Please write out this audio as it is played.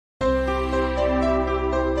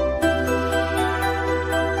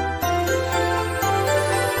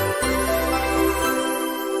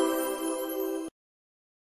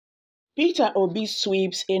Peter Obi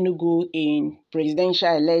sweeps Enugu in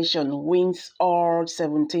presidential election, wins all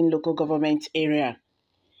 17 local government areas.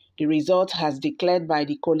 The result has declared by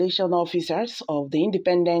the collation officers of the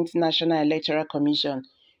Independent National Electoral Commission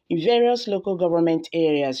in various local government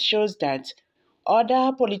areas shows that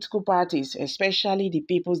other political parties, especially the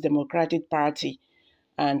People's Democratic Party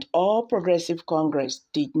and All Progressive Congress,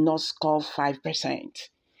 did not score 5%.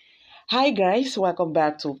 Hi guys, welcome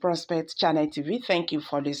back to Prospect Channel TV. Thank you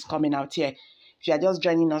for this coming out here. If you are just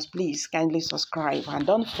joining us, please kindly subscribe and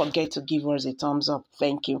don't forget to give us a thumbs up.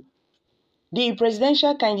 Thank you. The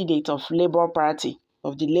presidential candidate of the Labour Party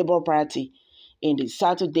in the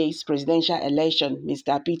Saturday's presidential election,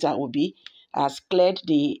 Mr. Peter Obi, has cleared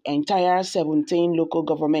the entire 17 local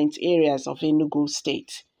government areas of Enugu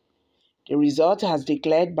State. The result, as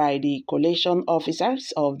declared by the collation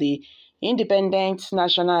officers of the Independent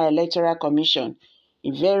National Electoral Commission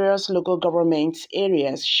in various local government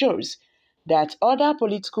areas, shows that other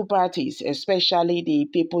political parties, especially the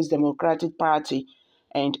People's Democratic Party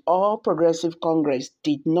and All Progressive Congress,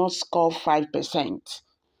 did not score 5%.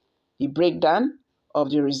 The breakdown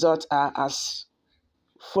of the results are as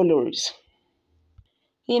follows.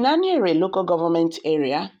 In Anyere local government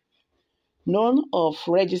area, number of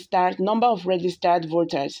registered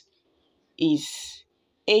voters is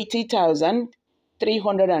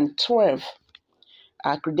 80,312.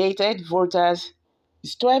 Accredited voters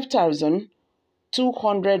is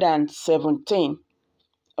 12,217.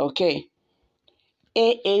 Okay.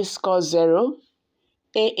 AA score 0,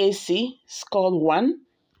 AAC score 1,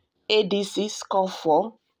 ADC score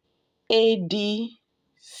 4,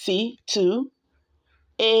 ADC 2,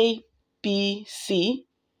 APC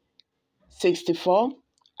 64,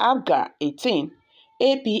 ABGA 18,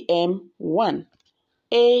 APM 1,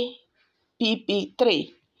 APP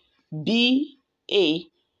 3, BA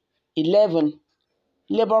 11,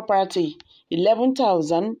 Labour Party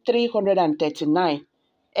 11,339,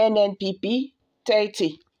 NNPP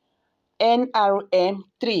 30, NRM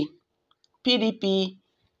 3, PDP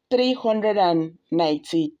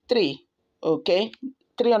 393, okay,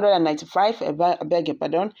 395, I beg your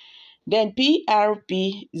pardon. Then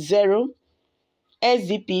PRP 0,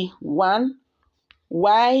 SDP 1,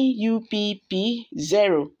 YUPP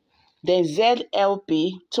 0, then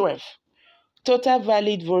ZLP 12. Total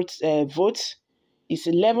valid votes is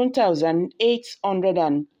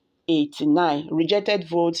 11,889. Rejected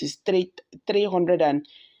votes is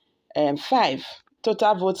 305.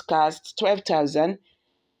 Total votes cast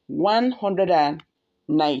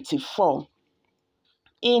 12,194.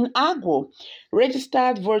 In Agwo,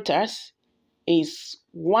 registered voters is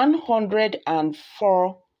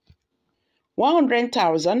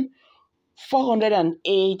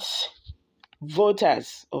 100,408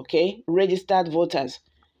 voters, okay, registered voters.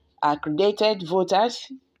 Accredited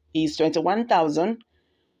voters is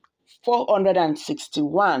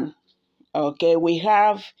 21,461. Okay, we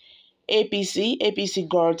have APC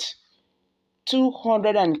got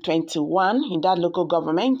 221 in that local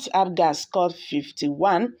government. ABGA scored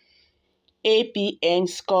 51. APN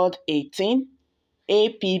scored 18.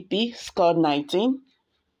 APP scored 19.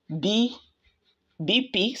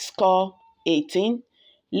 BP scored 18.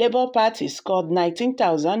 Labour Party scored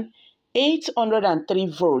 19,803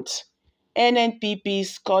 votes. NNPP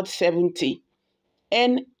scored 70.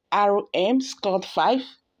 NRM scored 5.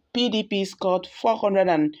 PDP scored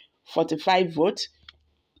 445 votes.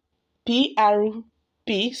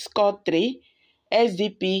 PRP scored 3.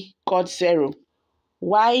 SDP got 0.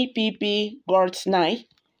 YPP got 9.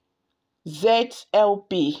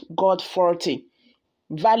 ZLP got 40.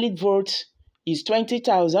 Valid vote is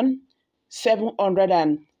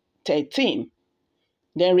 20,713.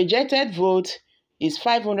 Then rejected vote is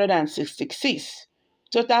 566.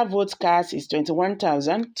 Total votes cast is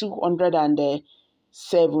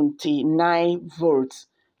 21,279 votes.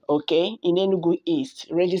 Okay, in Enugu East,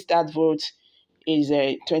 registered vote is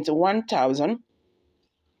 21,000.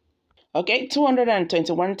 Okay,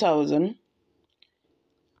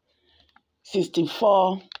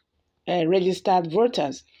 221,064 registered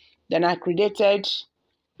voters. Then accredited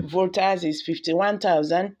voters is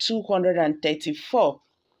 51,234.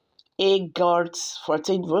 A got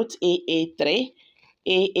 14 votes, AA 3,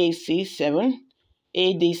 AAC 7,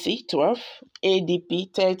 ADC 12,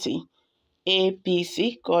 ADP 30,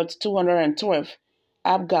 APC got 212,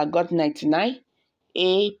 ABGA got 99,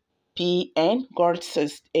 APN got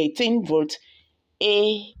 18 votes,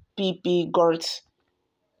 APP got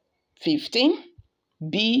 15,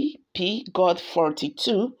 BP got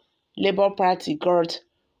 42, Labour Party got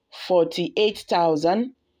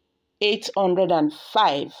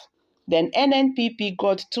 48,805. Then NNPP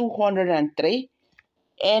got 203,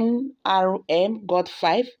 NRM got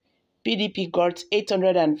 5, PDP got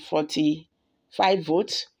 845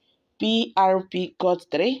 votes, PRP got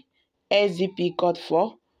 3, SDP got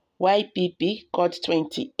 4, YPP got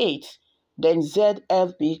 28, then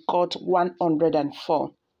ZLP got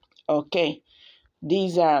 104. Okay,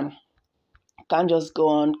 these can't just go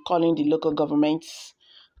on calling the local governments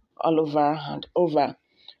all over and over.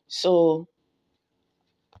 So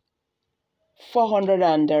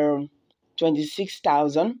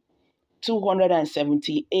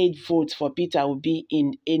 426,278 votes for Peter Obi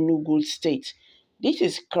in Enugu State. This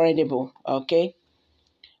is credible, okay?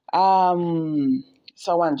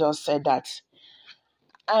 Someone just said that.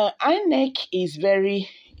 INEC is very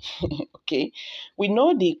okay. We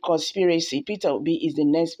know the conspiracy. Peter Obi is the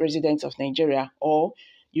next president of Nigeria, or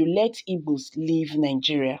you let Igbos leave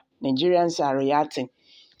Nigeria. Nigerians are reacting.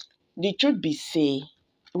 The truth be say,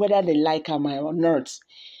 whether they like am or not,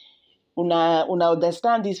 una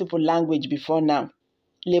understand these people language before now.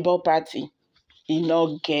 Labour Party, e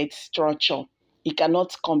no get structure. E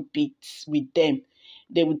cannot compete with them.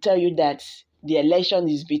 They will tell you that the election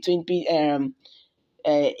is between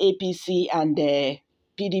APC and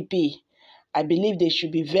PDP. I believe they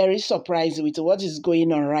should be very surprised with what is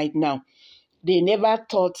going on right now. They never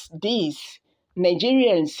thought this.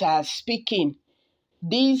 Nigerians are speaking.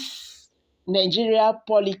 This Nigeria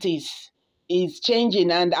politics is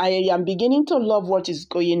changing, and I am beginning to love what is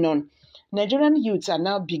going on. Nigerian youths are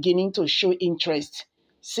now beginning to show interest.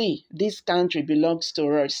 See, this country belongs to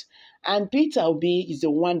us. And Peter Obi is the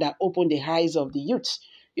one that opened the eyes of the youths.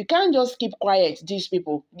 You can't just keep quiet. These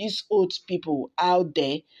people, these old people out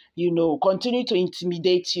there, continue to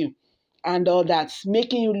intimidate you and all that,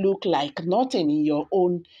 making you look like nothing in your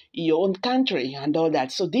own country and all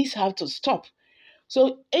that. So this have to stop.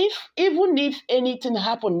 So even if anything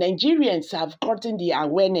happen, Nigerians have gotten the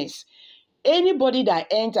awareness. Anybody that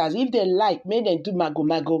enters, if they like, may they do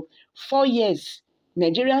mago. 4 years,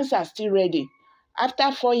 Nigerians are still ready.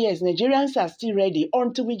 After 4 years, Nigerians are still ready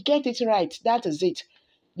until we get it right. That is it.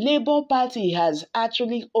 Labour Party has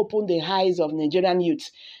actually opened the eyes of Nigerian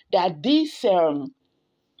youths that this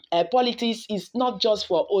politics is not just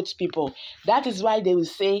for old people. That is why they will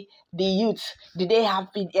say the youth, did they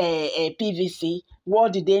have PVC?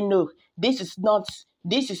 What did they know? This is not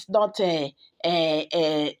a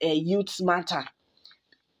youth matter.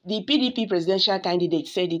 The PDP presidential candidate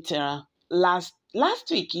said it last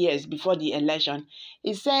week, yes, before the election.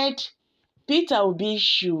 He said Peter Obi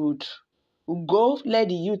should go let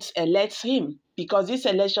the youth elect him because this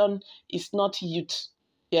election is not youth.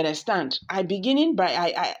 You understand? I think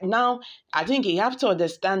you have to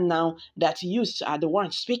understand now that youths are the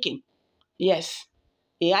ones speaking. Yes.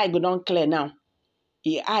 AI go don't clear now.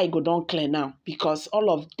 AI go don't clear now because all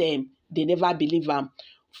of them, they never believe him.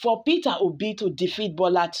 For Peter Obi to defeat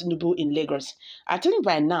Bola Tinubu in Lagos, I think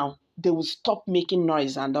by now they will stop making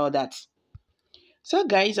noise and all that. So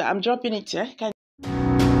guys, I'm dropping it here.